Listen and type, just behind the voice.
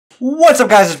What's up,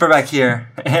 guys? It's Spire back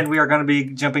here, and we are going to be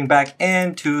jumping back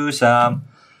into some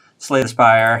Slay the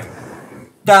Spire.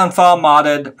 Downfall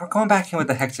modded. We're going back in with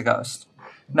the Hexaghost.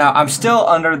 Now, I'm still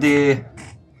under the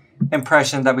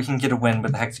impression that we can get a win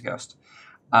with the Hexaghost.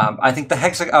 I think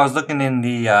the I was looking in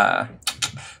the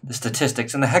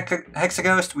statistics. In the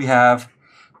Hexaghost, we have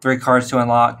 3 cards to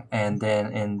unlock, and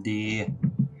then in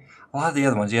a lot of the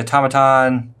other ones, the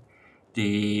Automaton,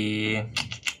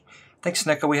 I think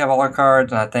Snicka, we have all our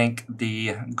cards, and I think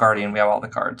the Guardian, we have all the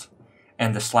cards.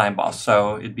 And the Slime Boss.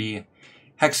 So it'd be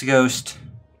Hexaghost,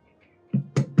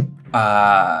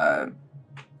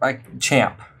 like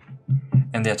Champ,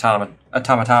 and the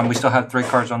Automaton. We still have 3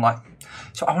 cards to unlock.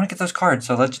 So I want to get those cards.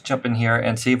 So let's jump in here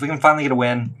and see if we can finally get a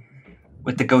win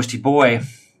with the Ghosty Boy.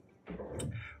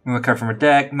 Remove a card from our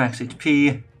deck, max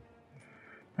HP.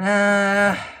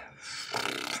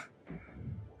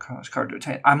 Card to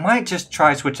attain. I might just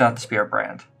try switching out the Spirit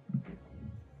brand.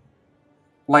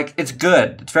 Like, it's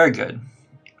good. It's very good.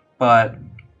 But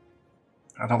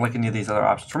I don't like any of these other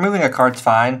options. Removing a card's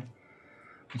fine.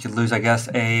 We could lose, I guess,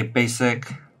 a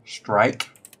basic strike.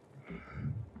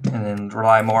 And then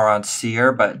rely more on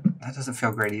Seer, but that doesn't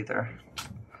feel great either.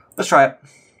 Let's try it.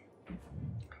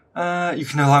 You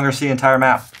can no longer see entire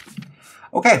map.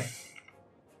 Okay.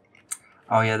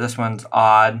 Oh yeah, this one's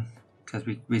odd. Because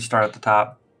we start at the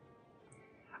top.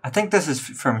 I think this is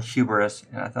from Hubris,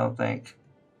 and I don't think...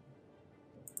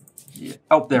 Yeah.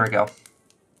 Oh, there we go.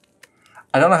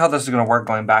 I don't know how this is going to work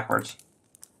going backwards.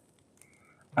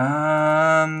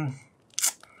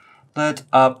 Let's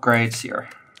upgrade Seer.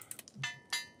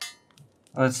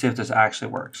 Let's see if this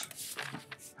actually works.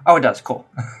 Oh, it does. Cool.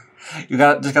 You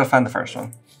just got to find the first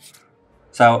one.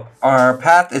 So, our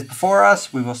path is before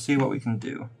us. We will see what we can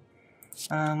do.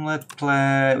 Let's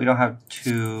play... We don't have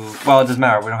to... Well, it doesn't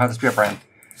matter. We don't have the Spirit brand.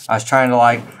 I was trying to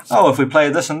like, oh, if we play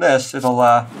this and this,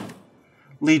 it'll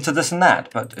lead to this and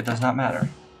that, but it does not matter.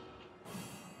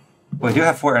 We do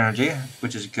have 4 energy,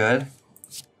 which is good.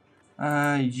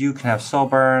 You can have Soul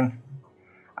Burn.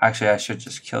 Actually, I should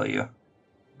just kill you.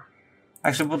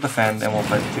 Actually, we'll defend and we'll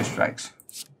play the 2 strikes.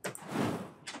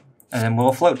 And then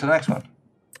we'll float to the next one.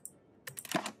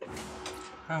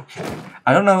 Okay.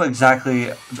 I don't know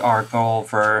exactly our goal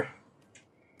for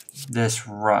this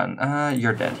run.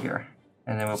 You're dead here.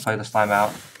 And then we'll play the Slime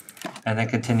out. And then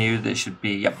continue. This should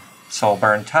be, yep, Soul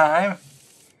Burn time.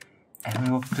 And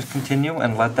we will just continue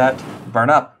and let that burn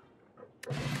up.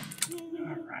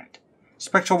 Alright.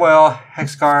 Spectral Whale,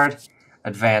 Hex Guard,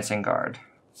 Advancing Guard.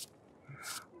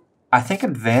 I think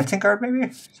Advancing Guard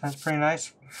maybe? Sounds pretty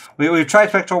nice. We've tried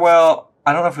Spectral Whale.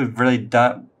 I don't know if we've really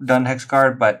done Hex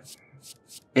Guard, but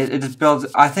it just builds...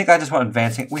 I think I just want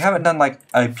Advancing. We haven't done like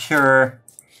a pure...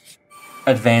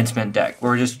 advancement deck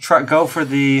where we just go for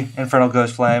the Infernal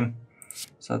Ghost Flame.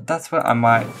 So that's what I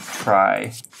might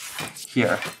try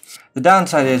here. The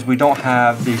downside is we don't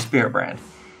have the Spirit brand,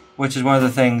 which is one of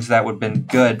the things that would have been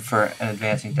good for an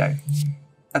advancing deck.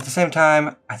 At the same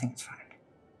time, I think it's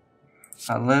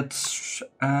fine. Let's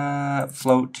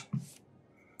float,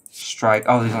 strike.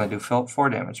 Oh, these only do 4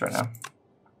 damage right now.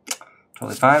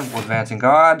 Totally fine. We'll Advancing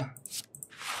God,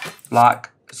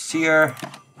 block Seer.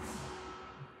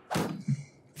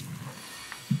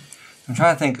 I'm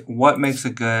trying to think what makes a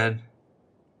good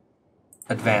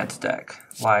advanced deck.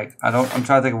 Like, I'm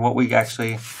trying to think of what we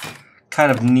actually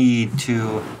kind of need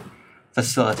to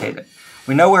facilitate it.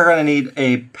 We know we're going to need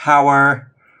a power.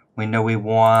 We know we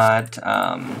want, is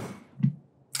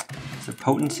it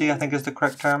potency, I think is the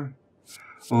correct term.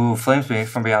 Ooh, Flames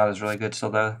from Beyond is really good.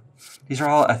 So these are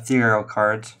all ethereal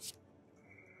cards.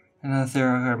 Another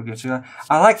ethereal card we get to.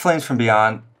 I like Flames from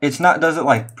Beyond. Doesn't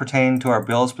like pertain to our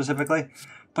build specifically.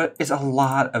 But it's a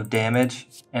lot of damage,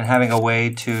 and having a way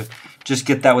to just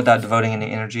get that without devoting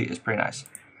any energy is pretty nice.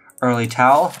 Early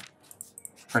Towel,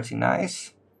 pretty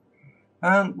nice.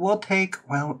 We'll take,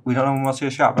 well, we don't know when we'll see a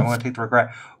shop, but I'm going to take the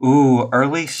Regret. Ooh,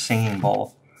 Early Singing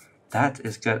Bowl. That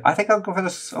is good. I think I'll go for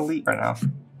this Elite right now.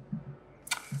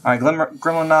 Alright,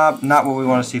 Gremlin Knob, not what we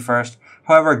want to see first.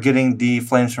 However, getting the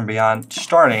Flames from Beyond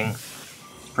starting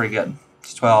is pretty good.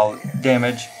 It's 12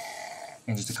 damage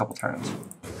in just a couple turns.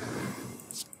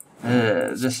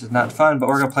 This is not fun, but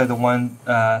we're going to play the one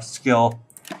skill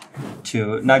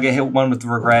to not get hit one with the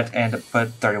Regret and to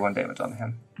put 31 damage on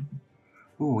him.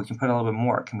 Ooh, we can put a little bit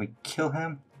more. Can we kill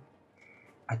him?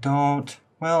 I don't...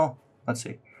 Well, let's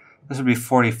see. This would be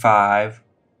 45.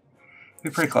 Be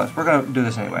pretty close. We're going to do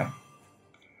this anyway.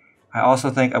 I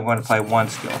also think I'm going to play one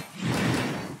skill.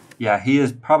 Yeah, he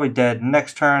is probably dead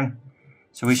next turn,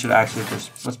 so we should actually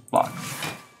just... Let's block.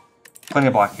 Plenty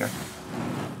of block here.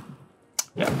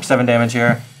 Yeah, 7 damage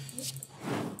here.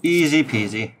 Easy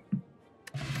peasy.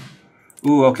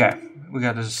 Ooh, okay. We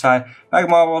got to decide bag of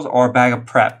marbles or bag of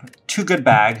prep. 2 good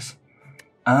bags.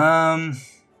 Do I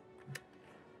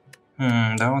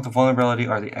want the vulnerability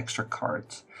or the extra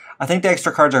cards? I think the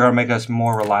extra cards are going to make us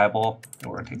more reliable.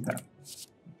 We're going to take that.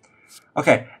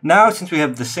 Okay, now since we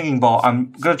have the singing bowl,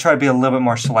 I'm going to try to be a little bit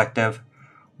more selective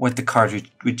with the cards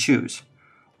we choose.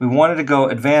 We wanted to go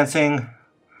advancing.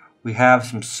 We have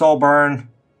some soul burn.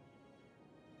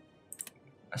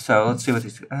 So let's see what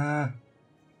these...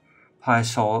 apply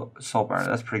soul burn.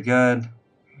 That's pretty good.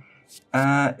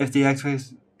 If the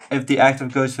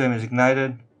active ghost flame is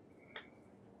ignited,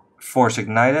 force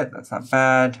ignite it. That's not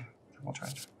bad. We'll try.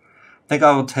 I think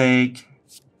I will take.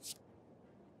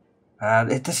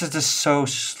 This is just so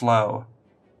slow.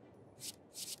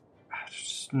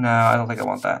 No, I don't think I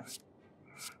want that.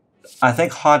 I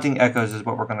think haunting echoes is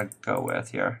what we're gonna go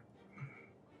with here.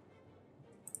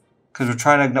 Because we're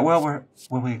trying to ignite. Well,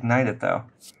 will we ignite it though?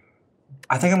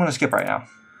 I think I'm gonna skip right now.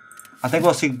 I think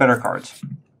we'll see better cards.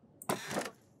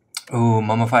 Ooh,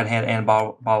 mummified hand and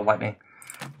ball of lightning.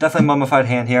 Definitely mummified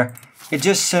hand here. It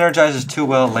just synergizes too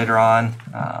well later on.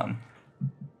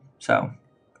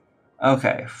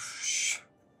 Okay.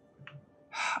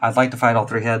 I'd like to fight all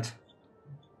 3 heads.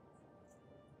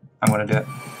 I'm going to do it.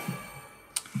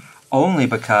 Only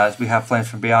because we have Flames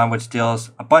from Beyond, which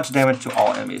deals a bunch of damage to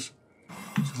all enemies.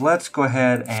 So let's go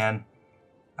ahead and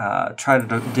try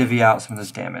to divvy out some of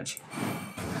this damage.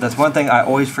 That's one thing I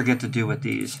always forget to do with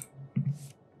these,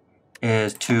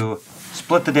 is to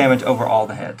split the damage over all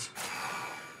the heads.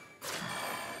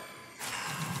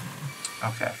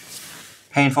 Okay.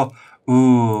 Painful.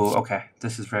 Ooh, okay.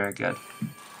 This is very good.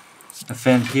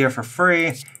 Defend here for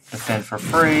free. Defend for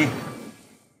free.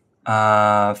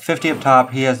 50 up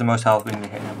top. He has the most health. We need to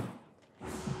hit him.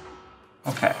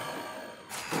 Okay.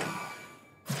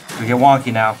 We get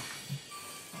wonky now.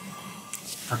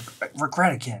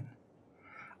 Regret again.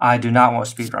 I do not want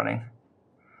speedrunning.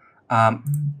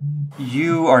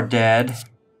 You are dead.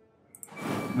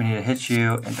 We need to hit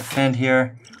you and defend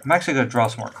here. I'm actually going to draw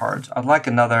some more cards. I'd like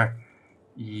another...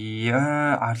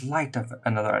 Yeah, I'd like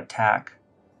another attack.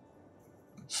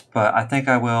 But I think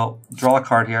I will draw a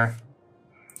card here.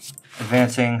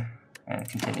 Advancing and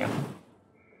continue.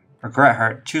 Regret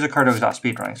hurt. Choose a card to exhaust.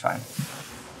 Speedrunning is fine.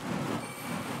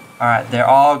 Alright, they're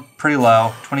all pretty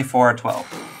low. 24 or 12.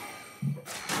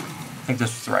 I think this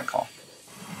was the right call.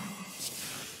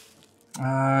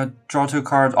 Draw 2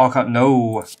 cards. All come.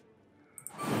 No.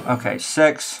 Okay,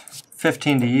 6.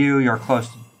 15 to you. You're close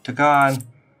to gone.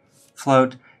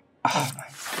 Float. Oh my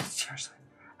God, seriously.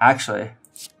 Actually,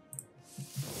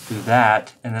 do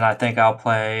that, and then I think I'll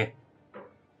play.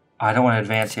 I don't want to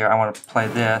advance here. I want to play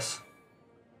this.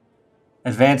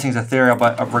 Advancing is ethereal,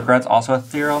 but Regret's also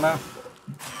ethereal now.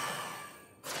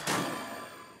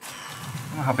 I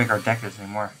don't know how big our deck is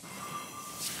anymore.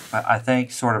 But I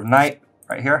think Sword of Night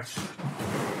right here.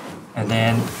 And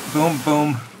then boom,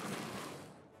 boom.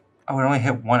 I would only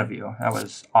hit one of you. That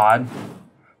was odd.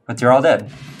 But you're all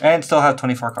dead. And still have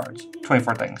 24 cards.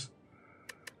 24 things.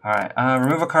 Alright.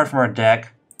 Remove a card from our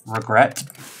deck. Regret.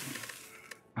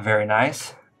 Very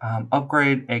nice.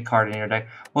 Upgrade a card in your deck.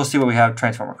 We'll see what we have.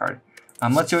 Transformer card.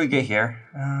 Let's see what we get here.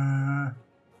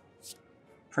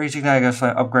 For each ignite, I guess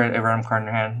upgrade a random card in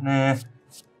your hand.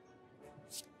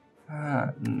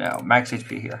 Nah. No. Max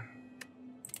HP here.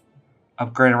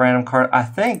 Upgrade a random card. I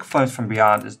think Flames from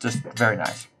Beyond is just very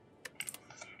nice.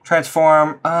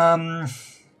 Transform. I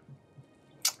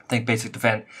think basic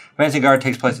defend. Advancing guard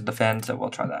takes place at defend, so we'll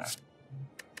try that.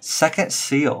 Second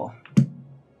seal.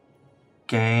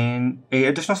 Gain 8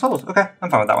 additional souls. Okay, I'm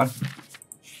fine with that one.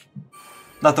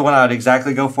 Not the one I would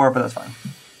exactly go for, but that's fine.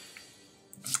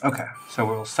 Okay, so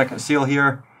we'll second seal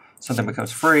here. Something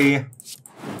becomes free.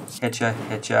 Hit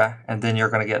ya, and then you're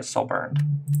going to get soul burned.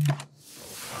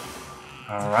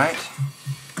 Alright.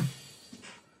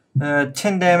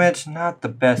 10 damage, not the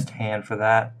best hand for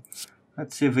that.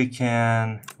 Let's see if we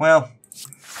can, well,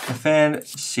 defend,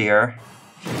 sear,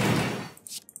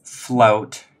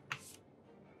 float.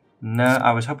 No,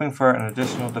 I was hoping for an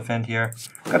additional defend here.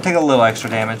 Gonna take a little extra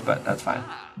damage, but that's fine.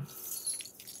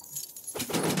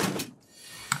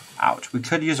 Ouch, we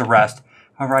could use a rest.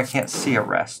 However, I can't see a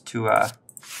rest to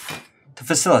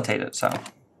facilitate it, so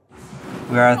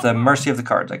we are at the mercy of the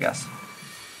cards, I guess.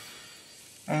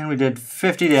 And we did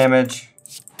 50 damage.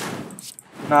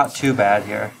 Not too bad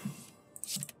here.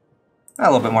 A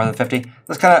little bit more than 50.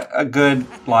 That's kind of a good,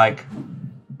 like,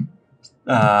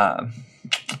 not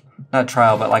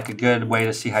trial, but like a good way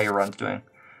to see how your run's doing.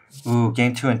 Ooh,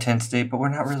 gain 2 intensity, but we're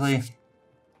not really...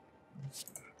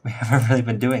 We haven't really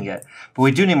been doing it. But we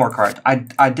do need more cards.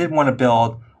 I did want to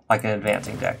build like an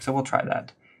advancing deck, so we'll try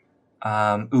that.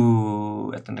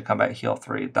 Ooh, at the end of combat, heal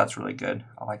 3. That's really good.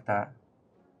 I like that.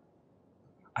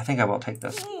 I think I will take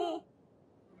this.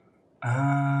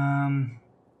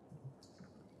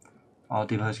 All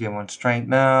depots get 1 strength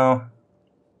now.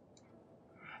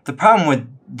 The problem with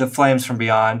the flames from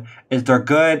beyond is they're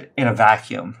good in a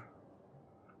vacuum,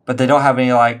 but they don't have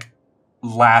any like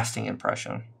lasting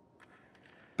impression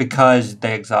because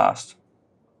they exhaust.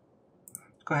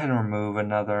 Let's go ahead and remove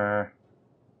another.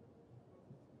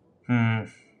 I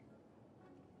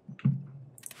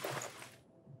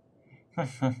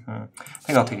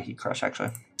think I'll take a heat crush actually,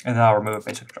 and then I'll remove a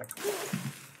basic strike.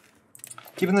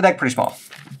 Keeping the deck pretty small.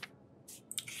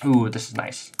 Ooh, this is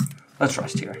nice. Let's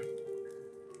rest here.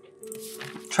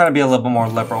 Trying to be a little bit more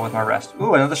liberal with my rest.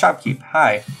 Ooh, another shopkeep.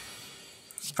 Hi.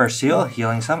 First seal,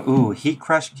 healing some. Ooh, heat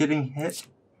crush getting hit.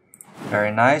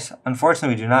 Very nice.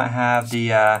 Unfortunately, we do not have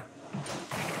the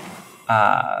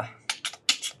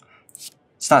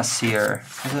it's not sear,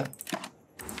 is it?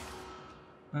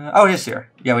 Oh, it is sear.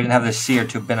 Yeah, we didn't have the sear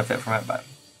to benefit from it, but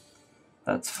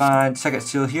that's fine. Second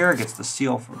seal here gets the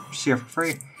sear for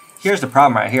free. Here's the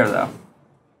problem right here, though.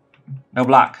 No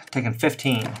block, taking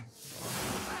 15.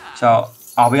 So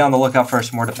I'll be on the lookout for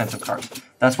some more defensive cards.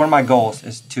 That's one of my goals,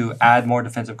 is to add more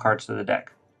defensive cards to the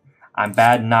deck. I'm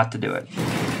bad not to do it.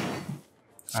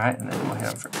 Alright, and then we'll hit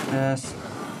him for this.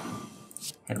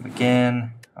 Hit him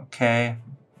again. Okay.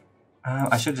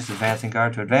 I should just advance and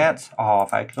guard to advance. Oh,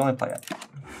 if I could only play it.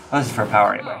 Well, this is for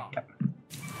power anyway. Yep.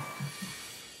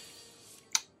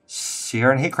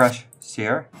 Sear and Heat Crush.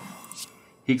 Sear.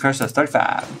 Heat Crush does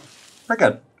 35. Pretty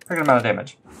good. Pretty good amount of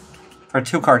damage. For a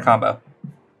 2-card combo.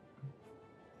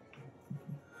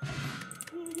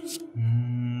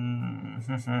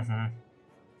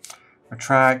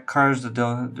 Retract cards to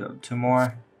do 2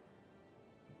 more.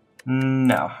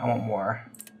 No, I want more.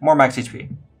 More max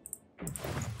HP.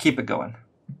 Keep it going.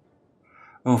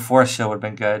 Ooh, Force Seal would have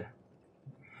been good.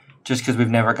 Just because we've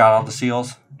never got all the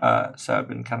seals. So it'd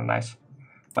been kind of nice.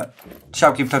 But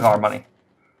Shopkeep took all our money.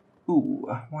 Ooh,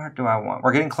 where do I want?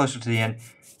 We're getting closer to the end.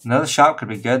 Another shop could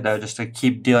be good, though, just to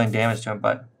keep dealing damage to him.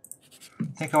 But I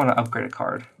think I want to upgrade a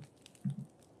card.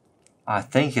 I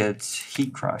think it's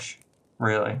Heat Crush,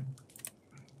 really.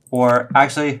 Or,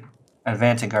 actually,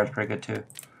 Advancing Guard's pretty good, too.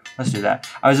 Let's do that.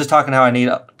 I was just talking how I need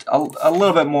a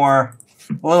little bit more,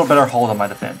 a little better hold on my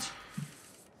defense.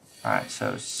 Alright,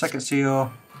 so second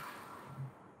seal.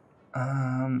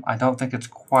 I don't think it's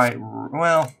quite,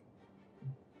 well,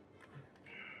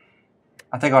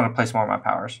 I think I want to place more of my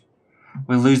powers.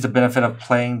 We lose the benefit of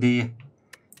playing the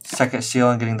second seal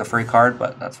and getting the free card,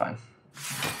 but that's fine.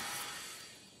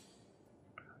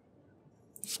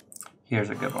 Here's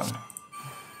a good one.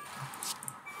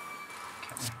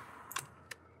 Okay.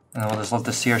 And then we'll just let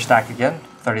the seer stack again,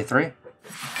 33.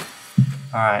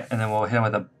 Alright, and then we'll hit him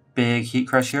with a big Heat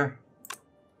Crush here.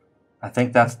 I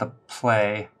think that's the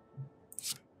play.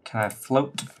 Can I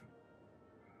float?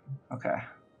 Okay. I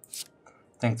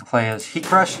think the play is Heat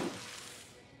Crush.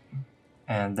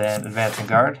 And then Advancing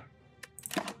Guard.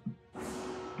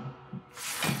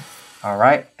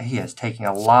 Alright, he is taking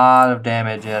a lot of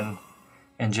damage in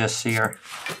just Seer.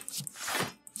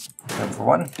 Hit him for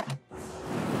 1.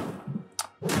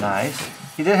 Nice.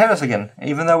 He did hit us again,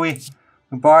 even though we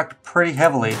blocked pretty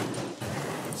heavily.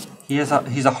 He's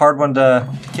a hard one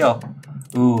to kill.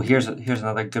 Ooh, here's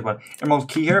another good one. Emerald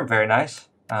Key here, very nice.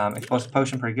 Explosive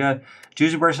Potion, pretty good.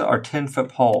 Juicy Bracelet or 10-foot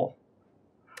pole.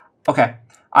 Okay,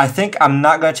 I think I'm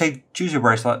not going to take Juicy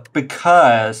Bracelet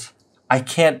because I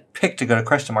can't pick to go to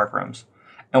question mark rooms.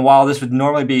 And while this would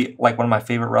normally be like one of my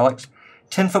favorite relics,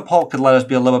 10-foot pole could let us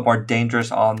be a little bit more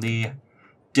dangerous on the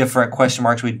different question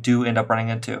marks we do end up running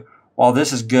into. While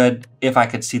this is good if I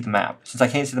could see the map. Since I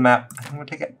can't see the map, I think I'm going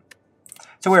to take it.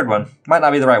 It's a weird one. Might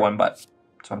not be the right one, but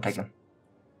that's what I'm taking.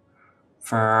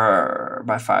 For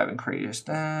by 5 increased.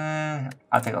 I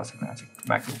think I'll take that.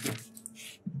 Max HP.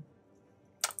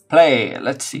 Play.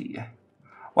 Let's see.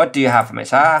 What do you have for me,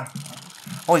 sir?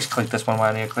 Always click this one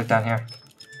when I need to click down here.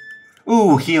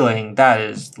 Ooh, healing. That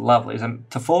is lovely. Is it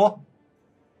to full?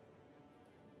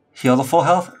 Heal the full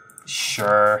health?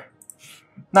 Sure.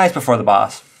 Nice before the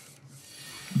boss.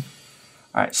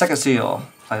 Alright, second seal.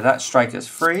 Play that. Strike is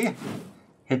free.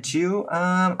 Hit you.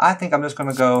 I think I'm just going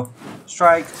to go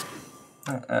strike.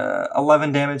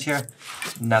 11 damage here.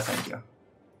 No, thank you.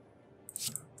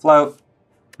 Float.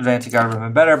 Advancing Guard would have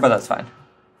been better, but that's fine.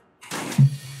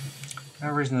 No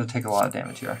reason to take a lot of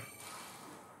damage here.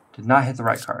 Did not hit the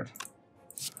right card.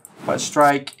 But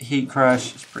strike, Heat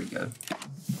Crush is pretty good.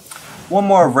 One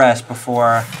more rest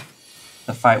before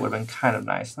the fight would have been kind of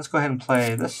nice. Let's go ahead and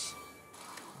play this.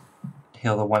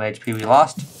 Heal the 1 HP we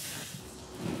lost.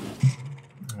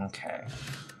 Okay.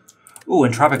 Ooh,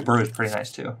 Entropic Brew is pretty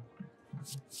nice too.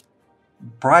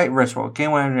 Bright Ritual.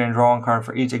 Gain 1 energy and draw 1 card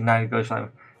for each ignited ghost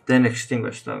flame. Then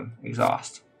extinguish them.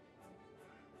 Exhaust.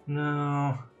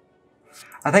 No.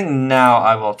 I think now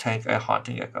I will take a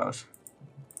Haunting Echoes.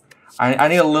 I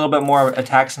need a little bit more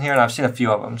attacks in here, and I've seen a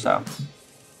few of them, so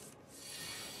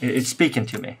it's speaking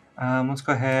to me. Let's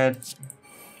go ahead,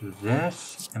 do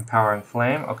this. Empowering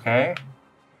Flame, okay.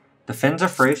 The fins are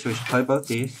free, so we should play both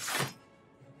these.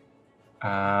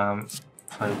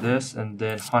 Play this, and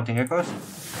then Haunting Echoes.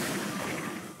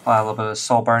 Apply a little bit of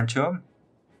Soul Burn to him.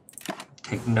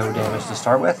 Take no damage to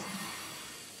start with.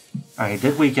 Alright, he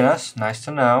did weaken us. Nice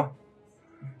to know.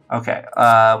 Okay,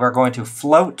 we're going to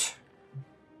float.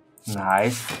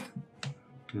 Nice.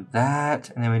 Do that,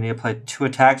 and then we need to play 2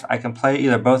 attacks. I can play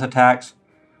either both attacks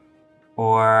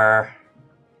or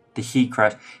the Heat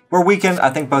Crush. We're weakened.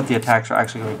 I think both the attacks are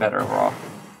actually going to be better overall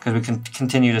because we can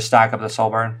continue to stack up the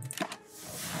Soul Burn.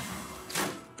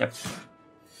 Yep.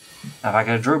 Now, if I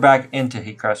could have drew back into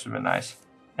Heat Crush, would have been nice,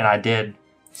 and I did.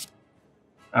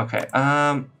 Okay.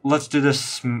 Let's do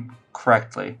this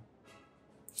correctly.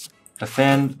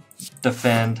 Defend.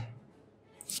 Defend.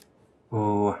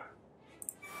 Ooh.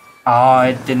 Oh,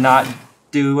 it did not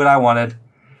do what I wanted.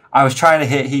 I was trying to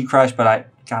hit Heat Crush, but I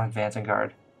got Advancing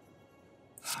Guard.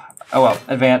 Oh well,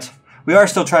 advance. We are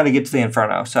still trying to get to the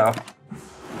Inferno, so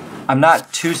I'm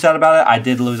not too sad about it. I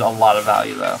did lose a lot of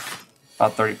value, though.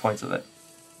 About 30 points of it.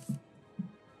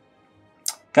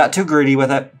 Got too greedy with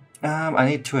it. I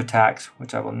need 2 attacks,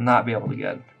 which I will not be able to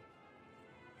get.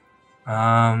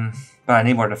 But I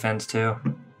need more defense, too.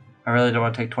 I really don't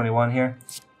want to take 21 here.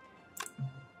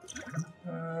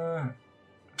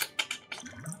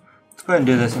 Let's go ahead and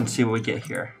do this and see what we get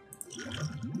here.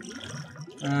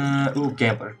 Ooh,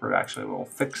 Gambler's Brew, actually. We'll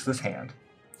fix this hand.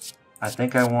 I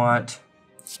think I want...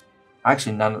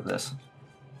 Actually, none of this.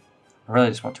 I really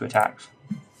just want 2 attacks.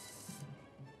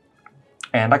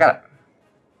 And I got it.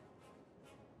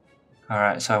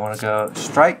 Alright, so I want to go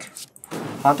Strike,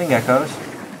 Haunting Echoes,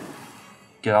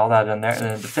 get all that in there, and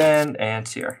then Defend, and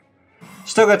Sear.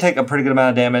 Still going to take a pretty good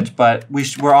amount of damage, but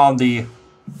we're on the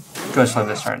Ghost Flame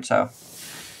this turn, so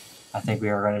I think we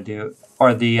are going to do...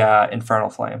 Or the Infernal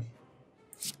Flame.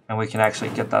 And we can actually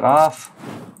get that off.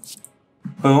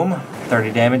 Boom,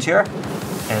 30 damage here.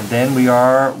 And then we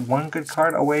are 1 good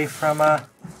card away from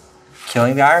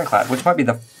killing the Ironclad, which might be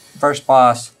the first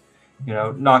boss, you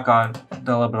know, knock on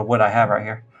the little bit of wood I have right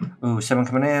here. Ooh, 7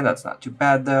 coming in, that's not too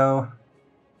bad though.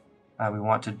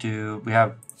 We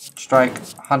have Strike,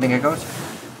 Haunting Echoes.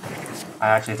 I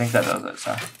actually think that does it,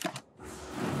 so.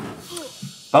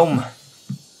 Boom.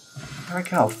 There we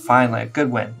go, finally, a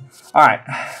good win. Alright,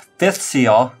 5th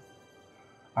seal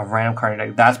of random card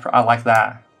deck. I like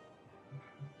that.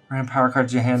 Random power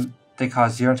cards in your hand, they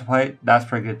cause 0 to play. That's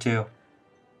pretty good too.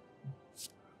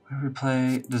 Whenever we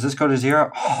play, does this go to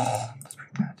 0? Oh, that's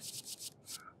pretty good.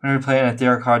 Whenever we play an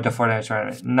ethereal card, deal 4 damage to our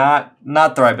enemy. Not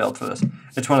the right build for this.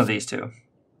 It's one of these two.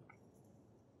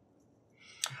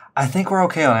 I think we're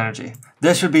okay on energy.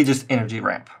 This would be just energy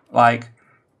ramp. Like,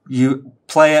 you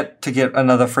play it to get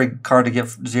another free card to get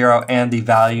 0 and the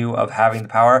value of having the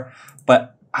power.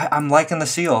 But I'm liking the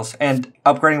seals, and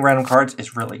upgrading random cards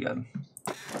is really good.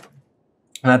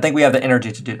 And I think we have the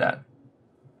energy to do that.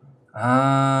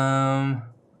 I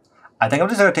think I'm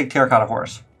just going to take Terracotta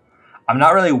Horse. I'm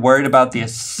not really worried about the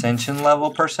Ascension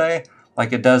level per se.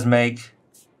 Like, it does make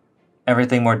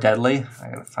everything more deadly. I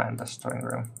gotta find the storing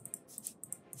room.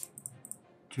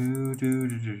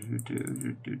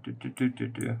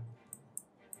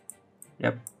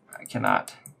 Yep, I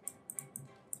cannot.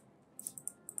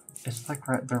 It's like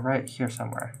they're right here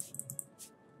somewhere.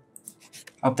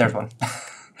 Oh, there's one.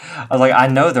 I was like, I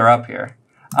know they're up here.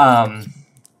 I'm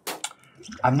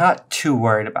not too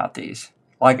worried about these.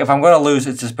 Like, if I'm going to lose,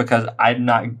 it's just because I'm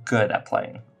not good at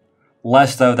playing.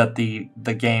 Less, though, that the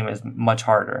game is much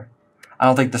harder. I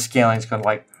don't think the scaling is going to,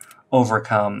 like,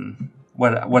 overcome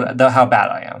how bad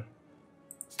I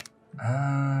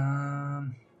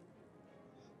am.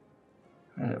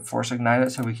 Force Ignite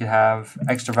it so we could have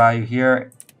extra value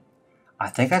here. I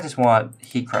think I just want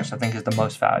Heat Crush, I think is the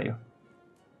most value.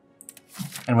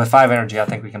 And with 5 energy, I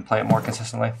think we can play it more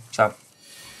consistently. So,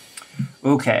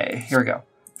 okay, here we go.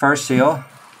 First seal,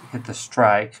 hit the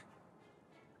strike.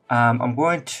 I'm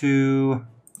going to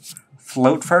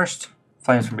float first.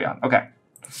 Flames from Beyond. Okay.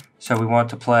 So we want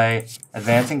to play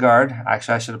Advancing Guard.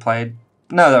 Actually, I should have played...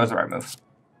 No, that was the right move.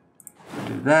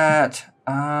 Do that.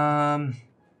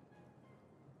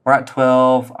 We're at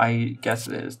 12. I guess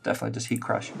it is definitely just Heat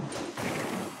Crush.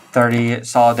 30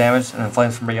 solid damage, and then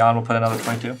Flames from Beyond will put another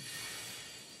 22.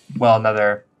 Well,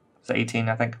 another 18,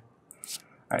 I think.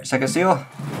 Alright, second seal.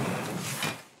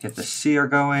 Get the Seer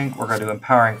going. We're going to do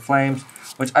Empowering Flames,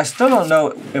 which I still don't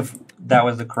know if that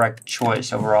was the correct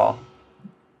choice overall.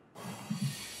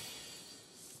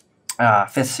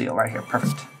 Fifth seal right here.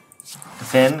 Perfect.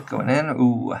 Defend, going in.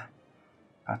 Ooh.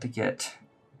 About to get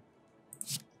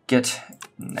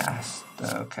nast.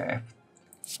 Okay.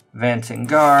 Advancing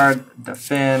guard,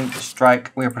 defend,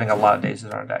 strike. We are putting a lot of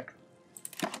dazes on our deck.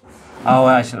 Oh,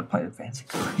 I should have played advancing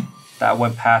guard. That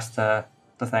went past the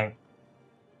thing.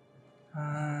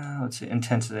 Let's see,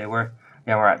 intensity. We're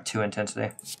at 2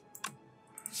 intensity.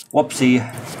 Whoopsie.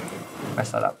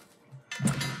 Messed that up.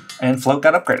 And float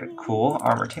got upgraded. Cool.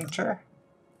 Armor tincture.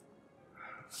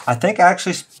 I think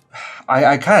actually,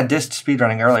 I kind of dissed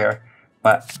speedrunning earlier,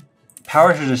 but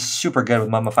powers are just super good with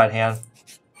Mummified Hand.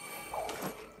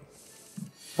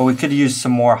 But we could use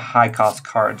some more high cost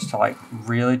cards to like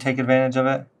really take advantage of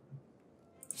it.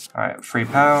 Alright, free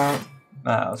power.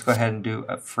 Let's go ahead and do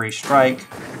a free strike.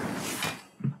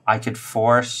 I could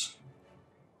force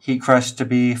Heat Crush to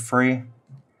be free.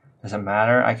 Doesn't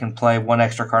matter. I can play 1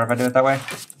 extra card if I do it that way.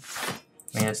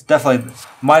 I mean, it's definitely,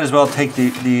 might as well take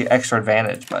the extra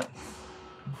advantage, but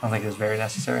I don't think it's very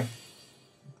necessary.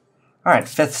 Alright,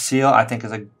 5th seal I think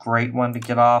is a great one to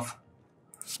get off.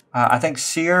 I think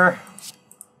Seer,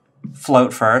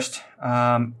 float first.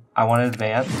 I want to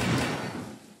advance.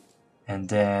 And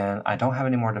then I don't have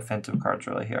any more defensive cards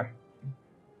really here.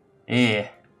 Eh.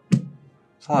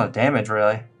 It's a lot of damage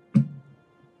really. Can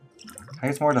I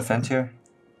get some more defense here?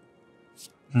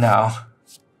 No.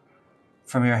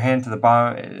 From your hand to the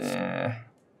bottom.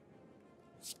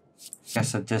 Guess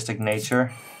sadistic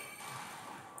nature.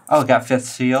 Oh, got 5th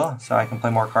seal, so I can play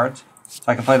more cards. So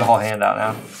I can play the whole hand out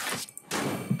now.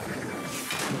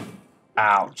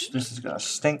 Ouch, this is gonna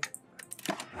stink.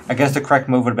 I guess the correct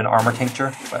move would have been Armor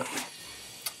Tincture, but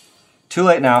too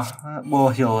late now. We'll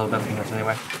heal a little bit from this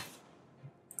anyway.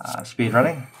 Speed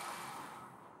running.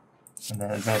 And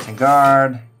then advancing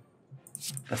guard.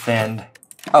 Defend.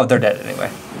 Oh, they're dead anyway.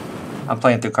 I'm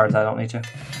playing through cards I don't need to.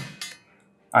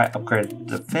 Alright, upgrade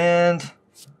defend.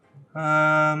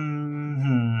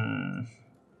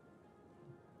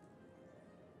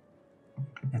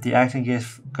 If the acting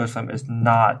Ghost Flame is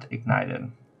not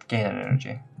ignited, gain an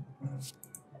energy.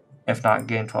 If not,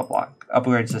 gain 12 block.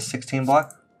 Upgrades to 16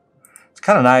 block. It's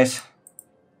kind of nice.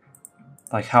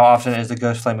 Like, how often is the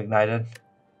Ghost Flame ignited?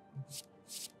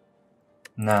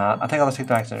 Nah, I think I'll just take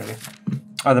the max energy.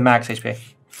 Or the max HP.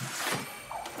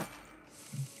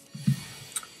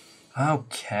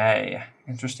 Okay.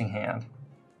 Interesting hand.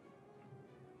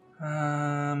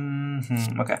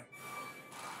 Okay.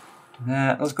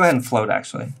 Let's go ahead and float,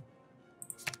 actually.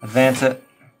 Advance it.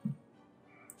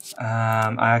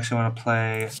 I actually want to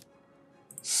play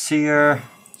Seer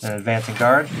and Advancing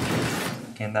Guard.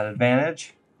 Gain that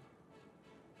advantage.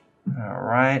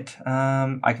 Alright.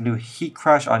 I can do Heat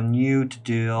Crush on you to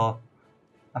deal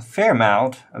a fair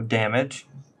amount of damage.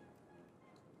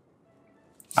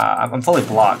 I'm fully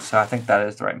blocked, so I think that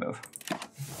is the right move.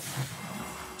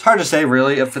 It's hard to say,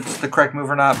 really, if it's the correct move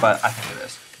or not, but I think it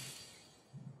is.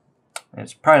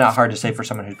 It's probably not hard to say for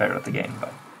someone who's better at the game,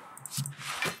 but...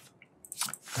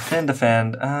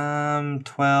 Defend.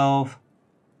 12.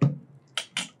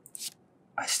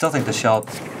 I still think the Shell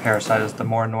Parasite is the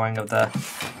more annoying of the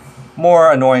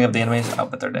enemies. Oh,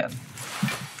 but they're dead.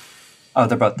 Oh,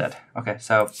 they're both dead. Okay,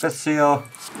 so 5th seal,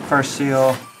 1st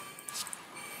seal,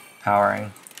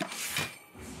 powering.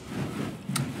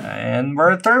 And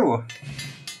we're through.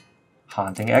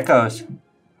 Haunting Echoes.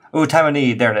 Ooh, Time of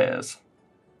Need. There it is.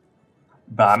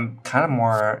 But I'm kind of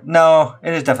more... No,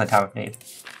 it is definitely Time of Need.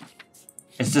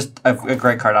 It's just a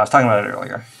great card. I was talking about it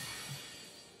earlier.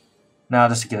 Now,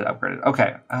 just to get it upgraded.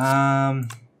 Okay.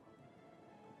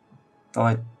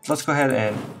 Let's go ahead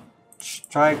and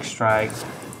strike,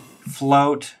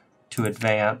 float to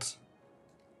advance,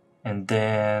 and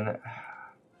then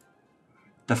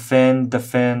defend,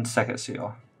 2nd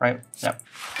seal. Right? Yep.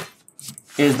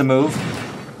 Is the move.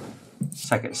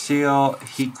 2nd seal,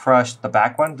 Heat Crush the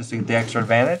back one just to get the extra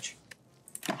advantage.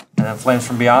 And then Flames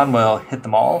from Beyond will hit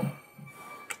them all.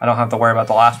 I don't have to worry about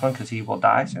the last one because he will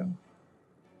die soon.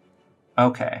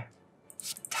 Okay.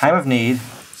 Time of Need,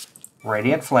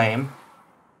 Radiant Flame.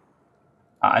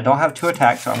 I don't have 2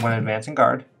 attacks, so I'm going to advance and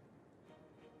guard.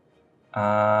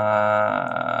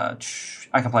 I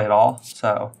can play it all,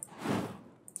 so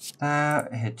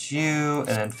that hits you, and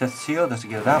then 5th seal just to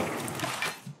get it out.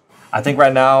 I think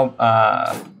right now,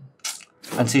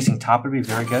 Unceasing Top would be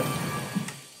very good.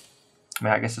 I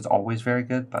mean, I guess it's always very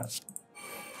good, but...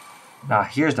 Now,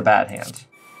 here's the bad hand.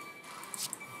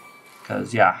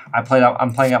 Because, yeah, I'm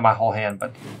playing out my whole hand,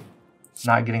 but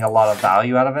not getting a lot of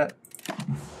value out of it.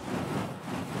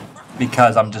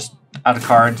 because I'm just out of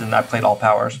cards and I played all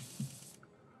powers.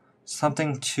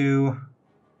 Something to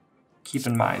keep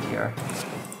in mind here.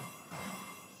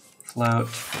 Float.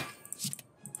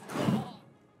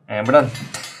 And we're done.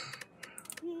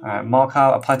 Alright,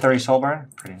 Malkov, apply 30 Soul Burn.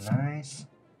 Pretty nice.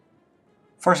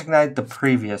 Force Ignite the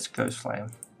previous Ghost Flame.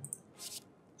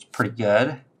 It's pretty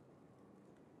good.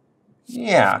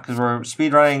 Yeah, because we're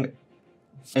speedrunning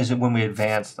isn't when we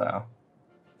advance, though.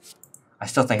 I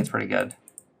still think it's pretty good.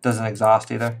 Doesn't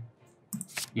exhaust either.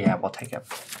 Yeah, we'll take it.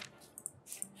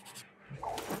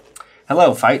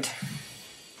 Hello, fight.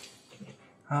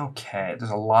 Okay,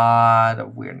 there's a lot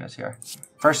of weirdness here.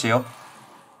 First seal.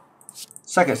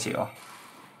 Second seal.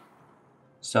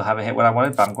 Still haven't hit what I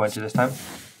wanted, but I'm going to this time.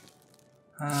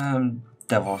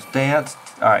 Devil's Dance.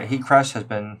 Alright, Heat Crush has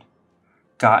been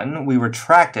gotten. We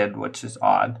retracted, which is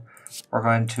odd. We're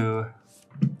going to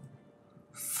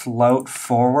float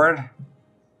forward.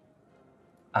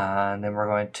 And then we're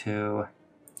going to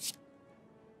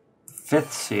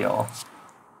fifth seal.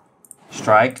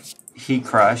 Strike. Heat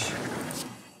Crush.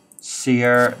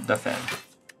 Sear, defend.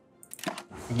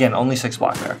 Again, only 6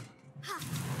 block there.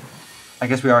 I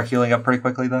guess we are healing up pretty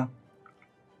quickly though.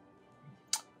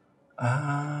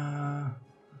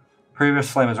 Previous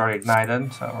flame is already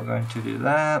ignited, so we're going to do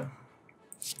that.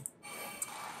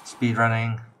 Speed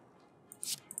running.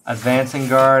 Advancing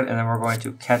guard, and then we're going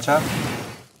to catch up.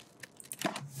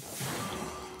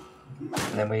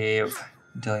 And then we're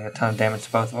dealing a ton of damage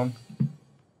to both of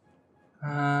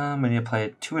them. We need to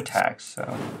play 2 attacks,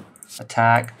 so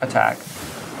attack, attack.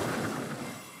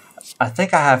 I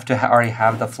think I have to already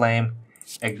have the flame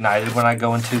ignited when I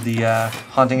go into the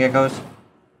Haunting Echoes.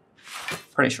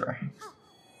 Pretty sure.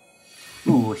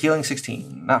 Ooh, healing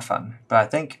 16. Not fun, but I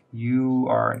think you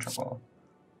are in trouble.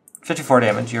 54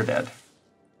 damage, you're dead.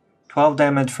 12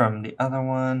 damage from the other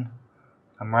one.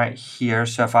 I'm right here,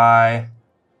 so if I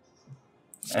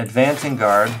advancing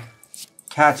guard,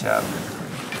 catch up,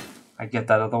 I get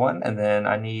that other one, and then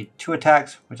I need 2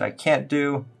 attacks, which I can't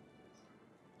do,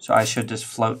 so I should just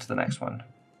float to the next one.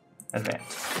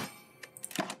 Advance.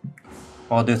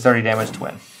 Well, I'll do 30 damage to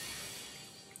win.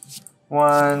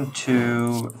 1,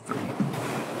 2, 3.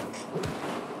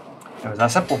 It was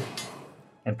that simple.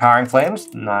 Empowering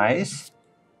Flames, nice.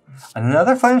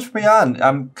 Another Flames from Beyond.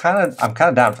 I'm kind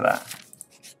of down for that.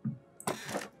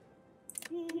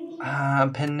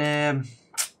 Pin Nib.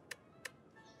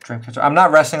 I'm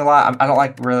not resting a lot. I don't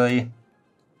like really.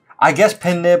 I guess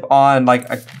Pin Nib on like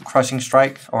a Crushing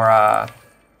Strike or a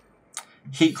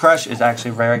Heat Crush is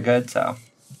actually very good. So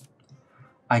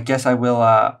I guess I will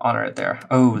honor it there.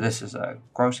 Oh, this is a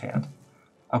gross hand.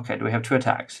 Okay, do we have 2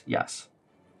 attacks? Yes.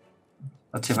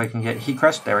 Let's see if I can get Heat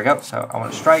Crush. There we go. So I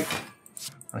want to strike.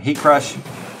 I want to Heat Crush.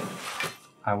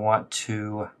 I want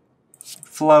to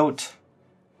float.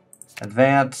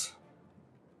 Advance.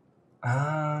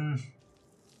 I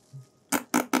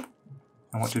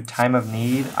want to Time of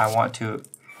Need. I want to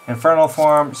Infernal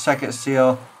Form, Second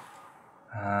Seal,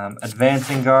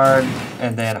 Advancing Guard,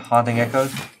 and then Haunting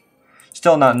Echoes.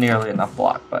 Still not nearly enough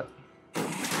block, but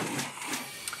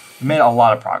we made a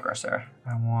lot of progress there.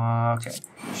 Okay,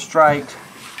 strike.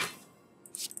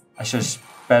 I should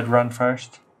sped run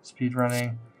first. Speed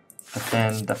running.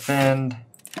 Defend.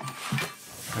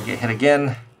 We get hit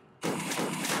again,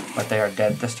 but they are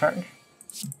dead this turn.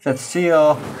 Fifth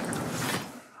Seal.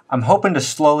 I'm hoping to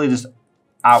slowly just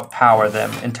outpower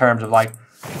them in terms of like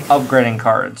upgrading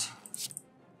cards.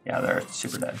 Yeah, they're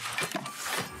super dead.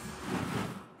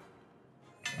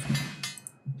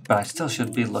 But I still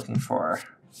should be looking for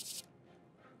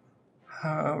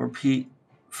repeat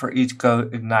for each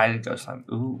ignited Ghost Flame.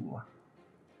 Ooh.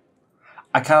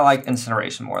 I kind of like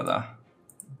Incineration more though.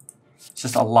 It's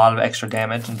just a lot of extra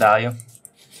damage and value.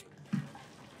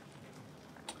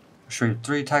 Retrieve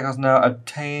 3 tackles now.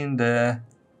 Obtain the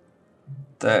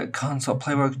console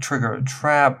playbook, trigger a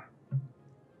trap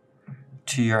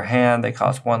to your hand. They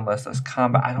cost 1 less as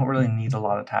combat. I don't really need a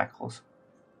lot of tackles.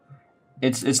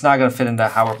 It's not going to fit into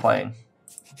how we're playing.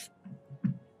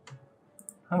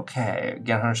 Okay,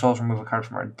 again, 100 souls, remove a card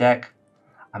from our deck.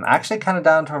 I'm actually kind of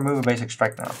down to remove a basic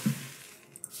strike now.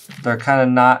 They're kind of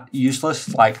not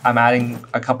useless. Like, I'm adding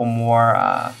a couple more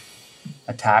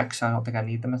attacks. So I don't think I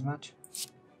need them as much.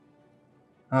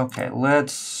 Okay,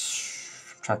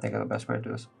 let's try to think of the best way to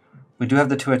do this. We do have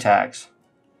the 2 attacks.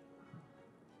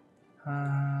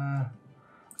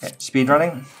 Okay, speed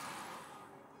running.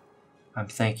 I'm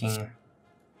thinking.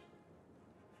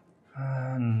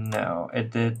 No,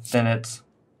 it did. Then it's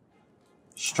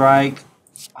strike,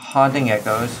 Haunting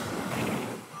Echoes.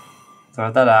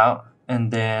 Throw that out,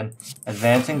 and then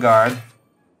advancing guard.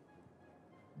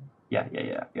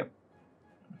 Yep.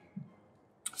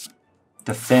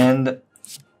 defend,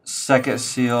 second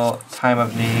seal, time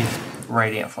of need,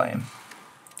 radiant flame.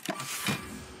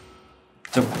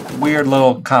 It's a weird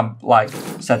little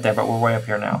set there, but we're way up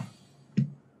here now.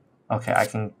 Okay, I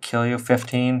can kill you.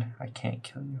 15. I can't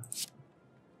kill you,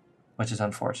 which is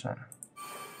unfortunate.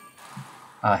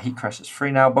 Heat Crush is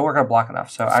free now, but we're gonna block enough.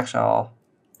 So actually, I'll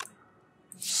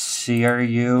Sear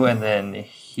you and then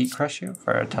Heat Crush you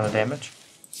for a ton of damage.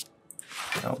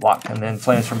 No block, and then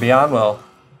Flames from Beyond will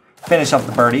finish up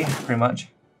the birdie, pretty much.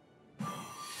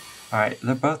 Alright,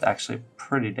 they're both actually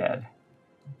pretty dead.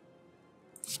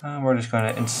 We're just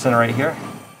going to Incinerate here.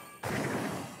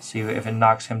 See if it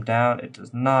knocks him down. It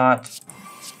does not.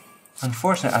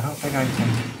 Unfortunately, I don't think I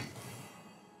can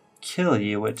kill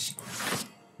you, which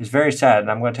is very sad.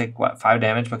 And I'm going to take, what, 5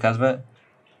 damage because of it?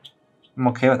 I'm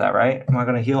okay with that, right? Am I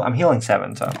going to heal? I'm healing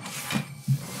 7, so.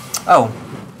 Oh,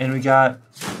 and we got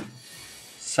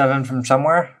 7 from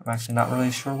somewhere. I'm actually not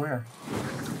really sure where.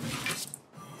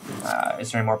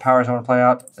 Is there any more powers I want to play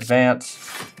out? Advance?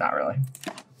 Not really.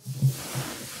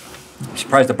 I'm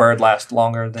surprised the bird lasts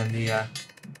longer than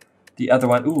the other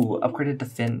one. Ooh, upgraded to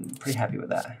Fin. Pretty happy with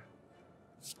that.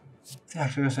 The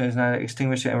activation is not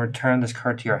extinguish it and return this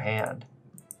card to your hand.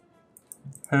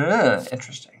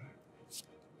 Interesting.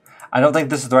 I don't think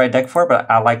this is the right deck for it, but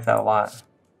I like that a lot.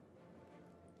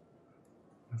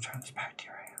 I'm trying this back to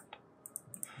your hand.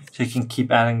 So you can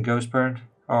keep adding Ghost Burn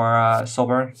or Soul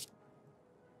Burn.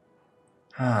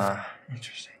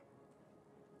 Interesting.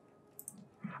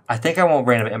 I think I want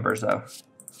Rain of Embers though.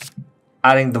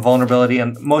 Adding the vulnerability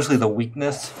and mostly the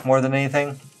weakness more than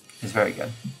anything is very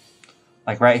good.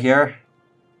 Like right here,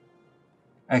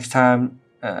 X time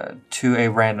to a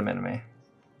random enemy.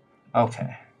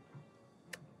 Okay.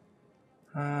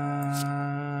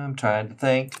 I'm trying to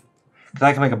think. Because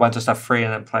I can make a bunch of stuff free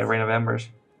and then play Rain of Embers.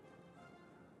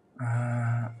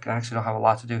 I actually don't have a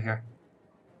lot to do here.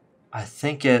 I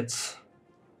think it's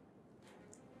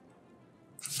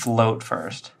Float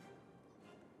first.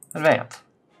 Advance.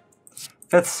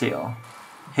 5th Seal.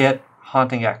 Hit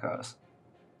Haunting Echoes.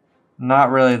 Not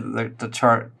really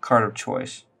the card of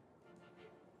choice.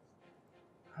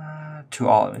 To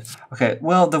all of it. Okay,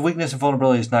 well, the weakness and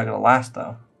vulnerability is not going to last,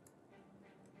 though.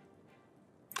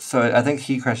 So I think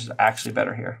Heat Crush is actually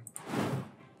better here.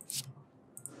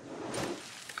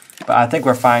 But I think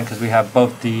we're fine because we have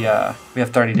both the... we have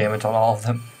 30 damage on all of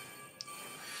them.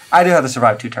 I do have to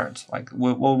survive 2 turns. Like,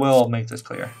 we'll make this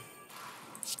clear.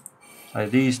 Play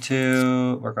these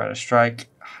 2. We're going to strike.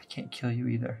 I can't kill you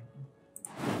either.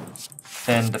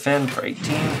 Then defend for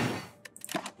 18.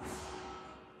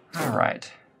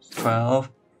 Alright. 12.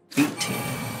 18.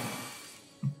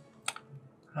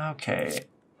 Okay.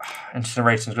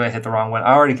 Incineration's going to hit the wrong one.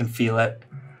 I already can feel it.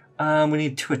 We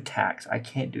need 2 attacks. I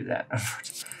can't do that.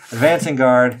 Advancing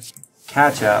Guard.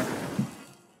 Catch up.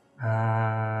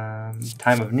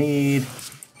 Time of Need.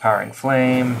 Powering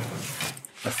Flame.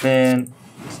 Defend.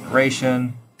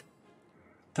 Incineration.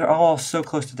 They're all so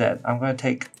close to dead. I'm going to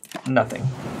take nothing.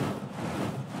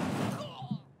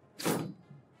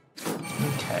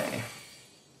 Okay.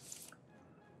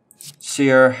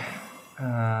 Sear.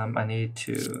 I need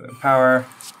to empower.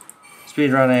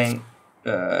 Speedrunning.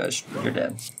 You're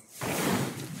dead.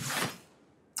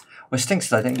 Which stinks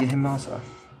is I didn't get him also.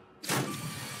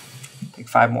 Take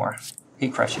 5 more.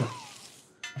 Heat Crush you.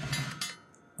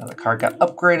 Another card got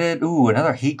upgraded. Ooh,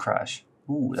 another Heat Crush.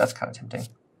 Ooh, that's kind of tempting.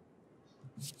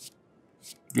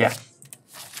 Yeah.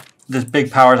 There's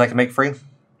big powers I can make free.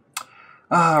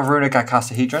 Runic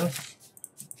Icosahedron.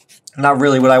 Not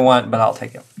really what I want, but I'll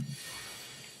take it.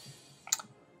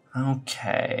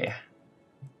 Okay.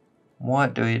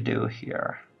 What do we do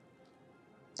here?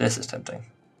 This is tempting.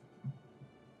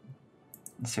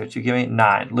 Let's see what you give me.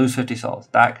 9. Lose 50 souls.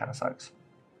 That kind of sucks.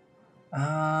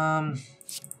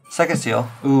 Second Seal.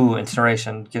 Ooh,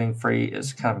 Incineration. Getting free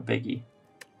is kind of a biggie.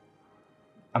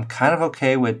 I'm kind of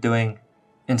okay with doing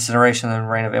Incineration and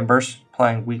Rain of Embers,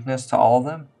 playing weakness to all of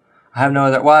them. I have no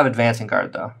other... Well, I have Advancing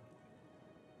Guard, though.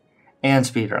 And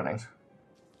Speedrunning.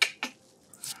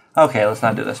 Okay, let's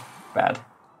not do this bad.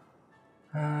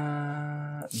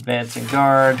 Advancing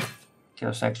Guard. Give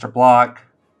us an extra block.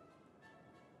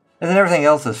 And then everything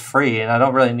else is free, and I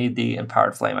don't really need the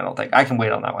Empowered Flame, I don't think. I can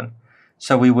wait on that one.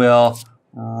 So we will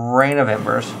Rain of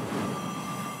Embers.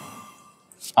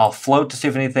 I'll float to see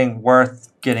if anything worth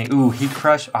getting. Ooh, Heat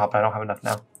Crush. Oh, but I don't have enough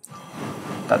now.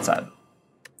 That's sad.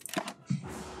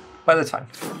 But it's fine.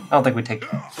 I don't think we take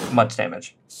much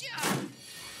damage.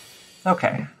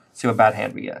 Okay. Let's see what bad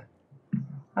hand we get.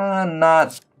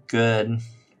 Not good.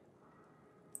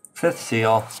 5th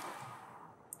Seal.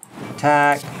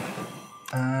 Attack.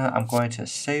 I'm going to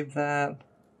save that.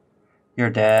 You're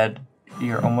dead.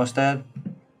 You're almost dead.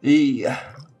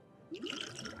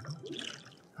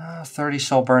 30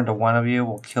 soul burn to one of you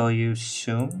will kill you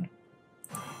soon.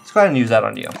 Let's go ahead and use that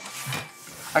on you.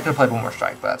 I could have played one more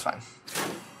strike, but that's fine.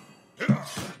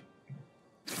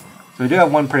 So we do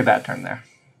have one pretty bad turn there.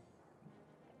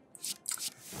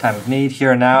 Time of need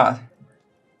here and now.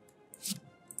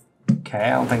 Okay,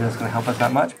 I don't think that's going to help us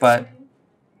that much, but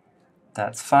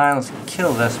that's fine. Let's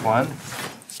kill this one.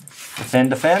 Defend,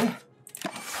 defend.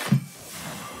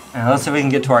 And let's see if we can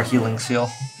get to our healing seal.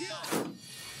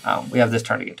 Oh, we have this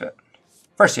turn to get to it.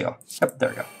 First seal. Yep, there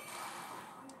we go.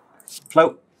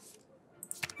 Float.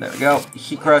 There we go.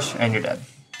 Heat crush, and you're dead.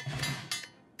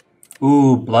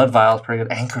 Ooh, blood vial is pretty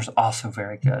good. Anchor's also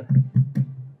very good.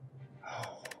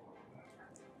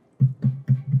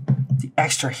 The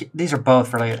extra, these are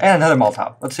both really good. And another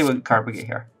Molotov. Let's see what card we get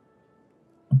here.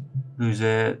 Lose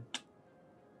it.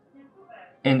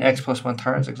 In X plus 1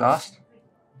 turns, exhaust.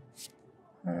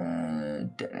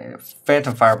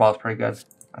 Phantom Fireball is pretty good.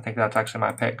 I think that's actually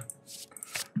my pick.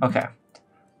 Okay.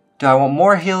 Do I want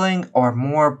more healing or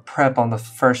more prep on the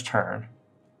first turn?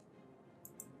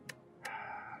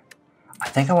 I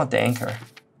think I want the anchor.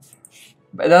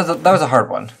 But that was a hard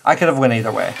one. I could have went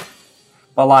either way.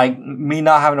 But like, me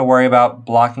not having to worry about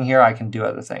blocking here, I can do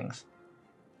other things.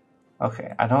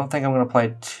 Okay, I don't think I'm going to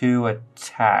play 2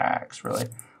 attacks, really.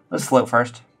 Let's float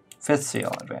first. 5th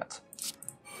seal, advance.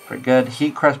 Pretty good.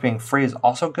 Heat Crest being free is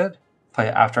also good. Play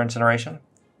it after Incineration.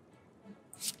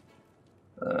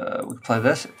 We play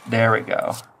this. There we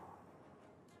go.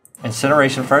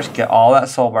 Incineration first. Get all that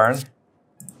soul burn.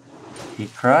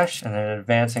 Heat Crush. And then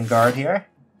Advancing Guard here.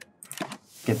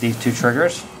 Get these 2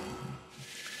 triggers.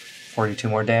 42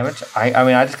 more damage. I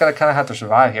mean, I just gotta kind of have to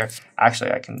survive here.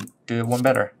 Actually, I can do one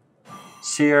better.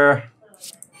 Sear.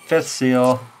 5th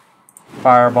seal.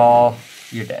 Fireball.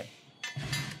 You're dead.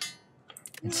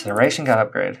 Incineration got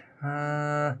upgrade.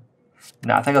 No,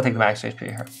 I think I'll take the max HP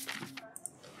here.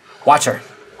 Watcher.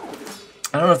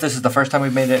 I don't know if this is the first time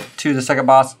we've made it to the second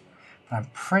boss, but I'm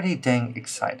pretty dang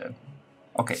excited.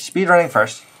 Okay, speed running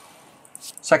first.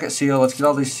 Second seal. Let's get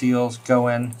all these seals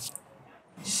going.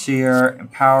 Sear,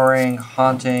 Empowering,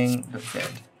 Haunting,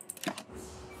 Defend.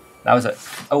 That was it.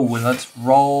 Oh, and let's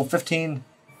roll 15.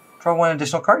 Draw 1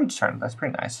 additional card each turn. That's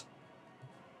pretty nice.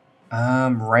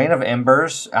 Rain of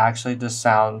Embers actually just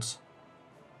sounds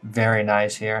very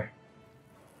nice here.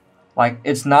 Like,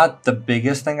 it's not the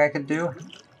biggest thing I could do,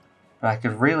 but I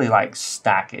could really, like,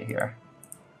 stack it here.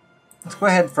 Let's go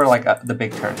ahead for, like, the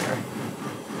big turn here.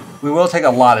 We will take a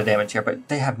lot of damage here, but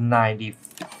they have 92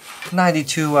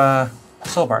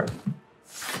 soul burn.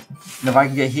 And if I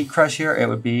can get Heat Crush here, it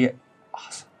would be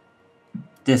awesome.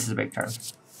 This is a big turn.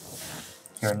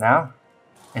 Here and now.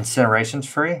 Incineration's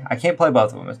free. I can't play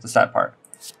both of them. It's the sad part.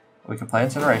 We can play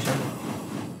Incineration.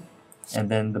 And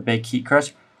then the big Heat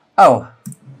Crush. Oh!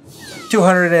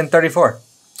 234.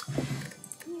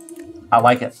 I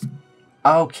like it.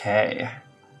 Okay.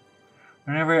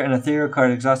 Whenever an ethereal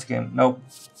card exhausts the game. Nope.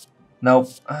 Nope.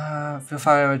 Feel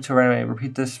free to randomly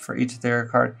repeat this for each ethereal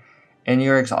card in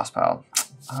your exhaust pile.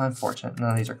 Unfortunate.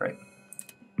 None of these are great.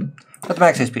 But the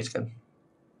max HP is good.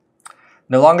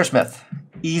 No longer Smith.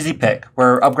 Easy pick.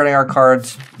 We're upgrading our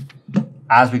cards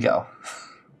as we go.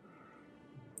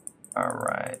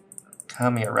 Alright.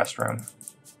 Come here, restroom.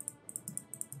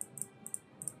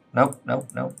 Nope, nope,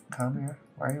 nope. Come here.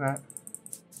 Where are you at?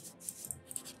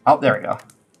 Oh, there we go.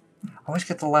 I always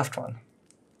get the left one.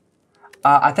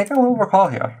 I think I will recall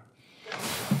here.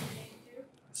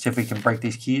 See if we can break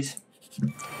these keys.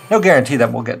 No guarantee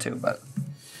that we'll get to, but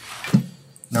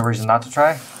no reason not to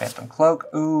try. Phantom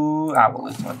Cloak. Ooh, I will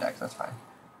lose 1 deck. That's fine.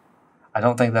 I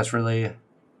don't think that's really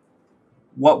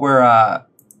what we're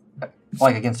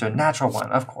like against a natural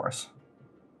one, of course.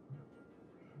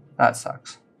 That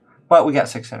sucks. But we got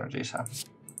 6 energy, so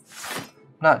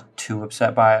not too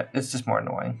upset by it. It's just more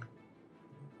annoying.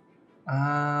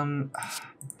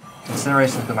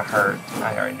 Incineration's gonna hurt.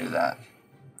 I already knew that.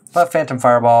 But Phantom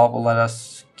Fireball will let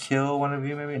us kill one of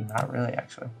you, maybe? Not really,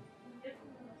 actually.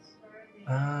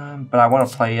 But I want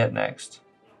to play it next.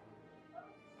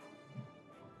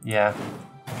 Yeah,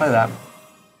 play that.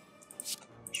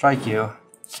 Strike you.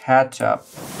 Catch up.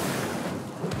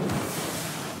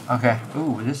 Okay.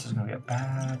 Ooh, this is going to be a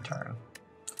bad turn.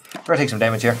 We're going to take some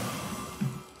damage here.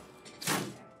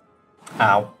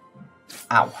 Ow.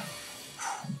 Ow.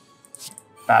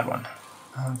 Bad one.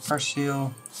 First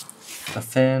seal.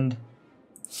 Defend.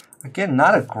 Again,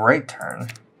 not a great turn.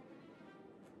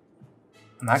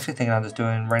 I'm actually thinking I'm just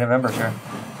doing Rain of Embers here.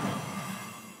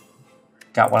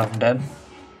 Got one of them dead.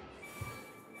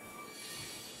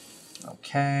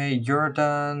 Okay, you're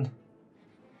done.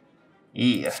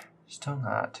 Yeah. Still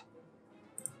not.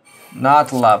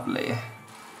 Not lovely.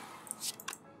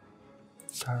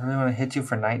 Do I really want to hit you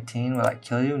for 19? Will that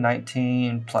kill you?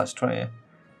 19 plus 20.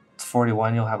 It's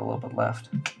 41. You'll have a little bit left.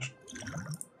 I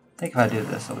think if I do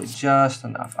this, it'll be just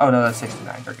enough. Oh no, that's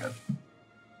 69. You're good.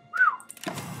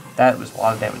 That was a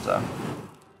lot of damage though.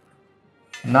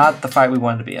 Not the fight we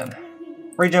wanted to be in.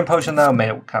 Regen potion though made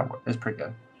it kind of is pretty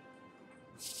good.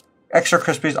 Extra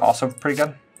crispy is also pretty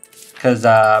good, because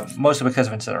mostly because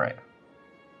of incinerate.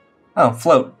 Oh,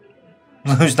 float,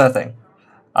 lose nothing.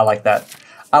 I like that.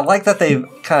 I like that they've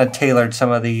kind of tailored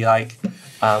some of the like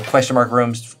question mark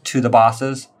rooms to the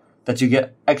bosses, that you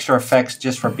get extra effects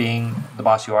just for being the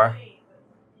boss you are.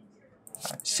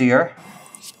 Right, Seer,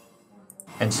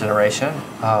 incineration.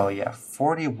 Oh yeah,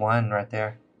 41 right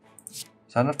there. Is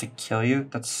that enough to kill you?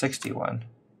 That's 61.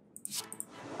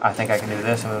 I think I can do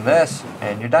this and then this,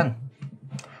 and you're done.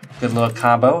 Good little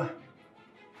combo.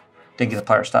 Didn't get the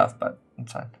player stuff, but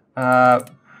it's fine.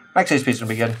 Max HP is going to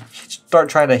be good. Start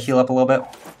trying to heal up a little bit.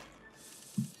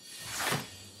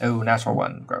 Oh, natural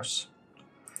one. Gross.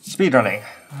 Speedrunning.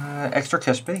 Extra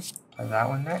crispy. Play that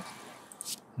one next.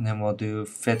 And then we'll do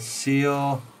Fifth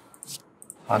Seal,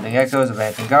 Haunting Echoes,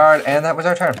 Advancing Guard, and that was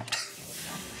our turn.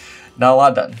 Not a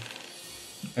lot done.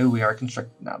 Oh, we are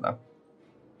constricted now, though.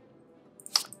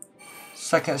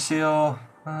 Second Seal.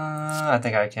 I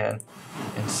think I can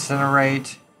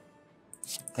Incinerate.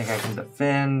 I think I can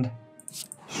Defend.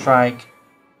 Strike.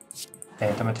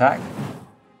 Phantom Attack.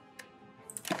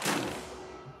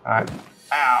 Alright.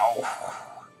 Ow.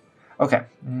 Okay.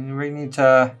 We need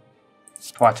to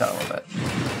watch out a little bit.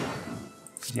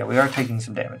 Yeah, we are taking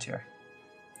some damage here.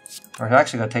 We're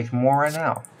actually going to take more right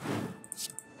now.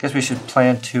 Guess we should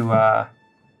plan to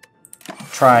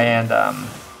try and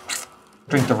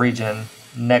drink the regen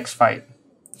next fight.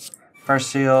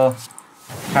 First Seal,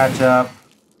 Catch Up,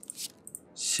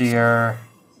 Sear,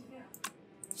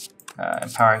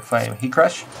 Empowering Flame, Heat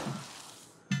Crush.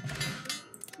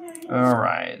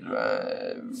 Alright.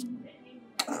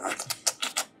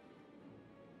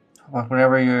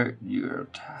 Whenever you're,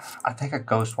 I think a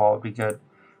Ghost Wall would be good.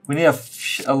 We need a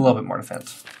little bit more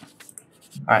defense.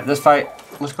 Alright, this fight,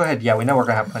 let's go ahead. Yeah, we know we're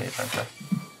going to have plenty of turns there.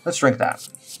 Let's drink that.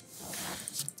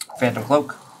 Phantom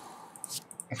Cloak.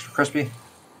 Extra crispy.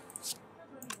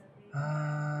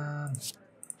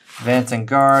 Advancing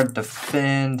Guard,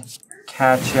 Defend,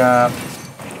 Catch Up,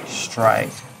 Strike.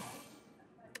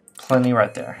 Plenty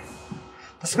right there.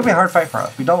 This is going to be a hard fight for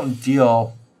us. We don't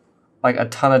deal like a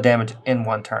ton of damage in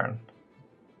one turn.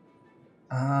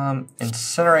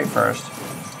 Incinerate first.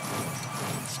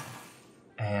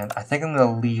 And I think I'm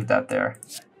going to leave that there.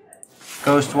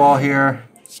 Ghost Wall here.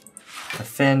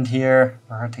 Defend here.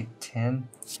 We're going to take 10.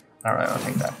 I don't really want to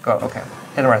take that. Go. Okay.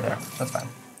 Hit him right there. That's fine.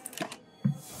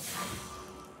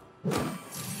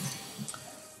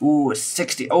 Ooh,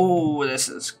 60. Oh, this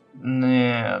is...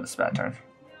 Nah, this is a bad turn.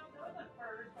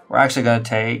 We're actually going to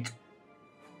take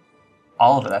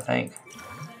all of it, I think.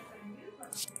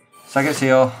 Second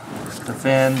Seal.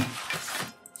 Defend.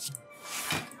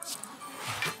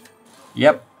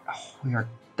 Yep. Oh, we are...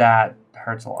 That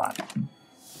hurts a lot.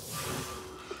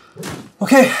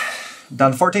 Okay.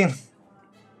 Done 14.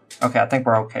 Okay, I think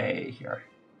we're okay here.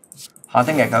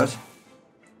 Haunting Echoes.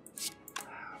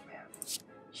 Oh, man.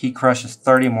 Heat Crush is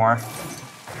 30 more.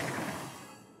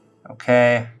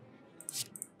 Okay.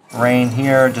 Rain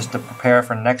here just to prepare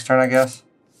for next turn, I guess.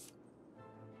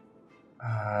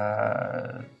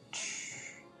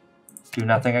 Do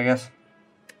nothing, I guess.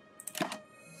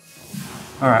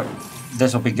 Alright.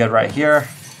 This will be good right here.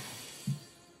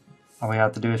 All we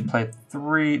have to do is play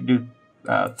 3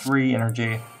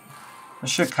 energy. This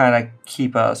should kind of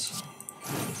keep us.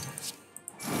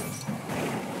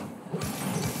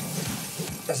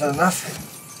 Is that enough?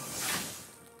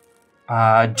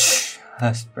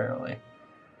 Just barely.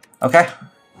 Okay.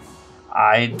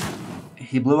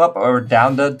 He blew up. We're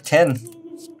down to 10.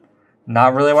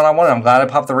 Not really what I wanted. I'm glad I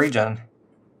popped the regen.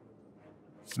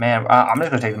 Man, I'm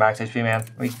just gonna take the max HP, man.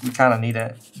 We kind of need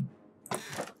it.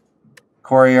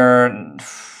 Courier.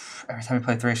 Every time we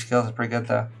play 3 skills, it's pretty good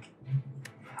though.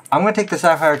 I'm going to take the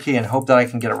Sapphire Key and hope that I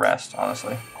can get a rest,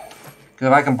 honestly. Because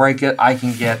if I can break it, I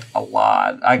can get a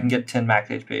lot. I can get 10 max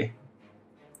HP.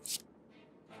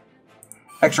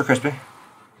 Extra crispy.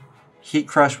 Heat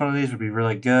Crush one of these would be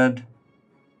really good.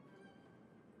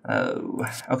 Oh,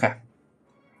 okay.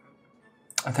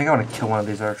 I think I want to kill one of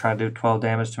these that are trying to do 12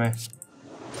 damage to me.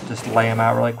 Just lay them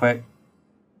out really quick.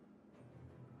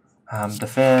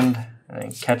 Defend, and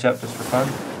then Catch Up just for fun.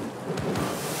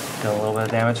 Deal a little bit of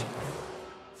damage.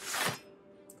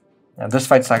 Yeah, this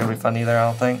fight's not going to be fun either, I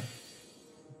don't think.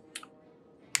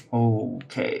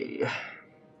 Okay.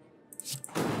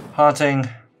 Haunting.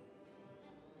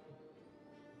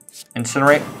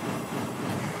 Incinerate.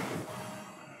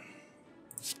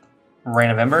 Rain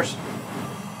of Embers.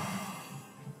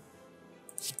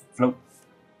 Float.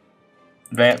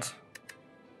 Advance.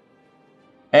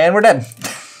 And we're dead.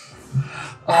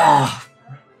 Oh.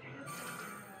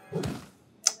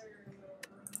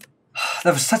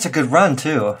 That was such a good run,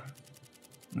 too.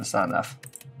 That's not enough.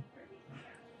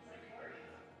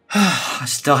 I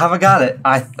still haven't got it.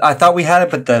 I thought we had it,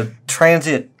 but the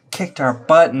transient kicked our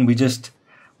butt, and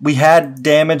we had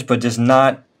damage, but just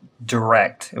not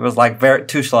direct. It was like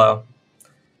too slow.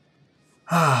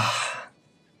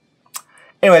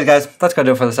 Anyways, guys, that's gonna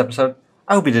do it for this episode.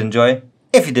 I hope you did enjoy.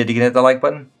 If you did, you can hit the like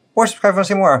button or subscribe if you want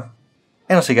to see more.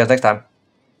 And I'll see you guys next time.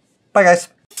 Bye, guys.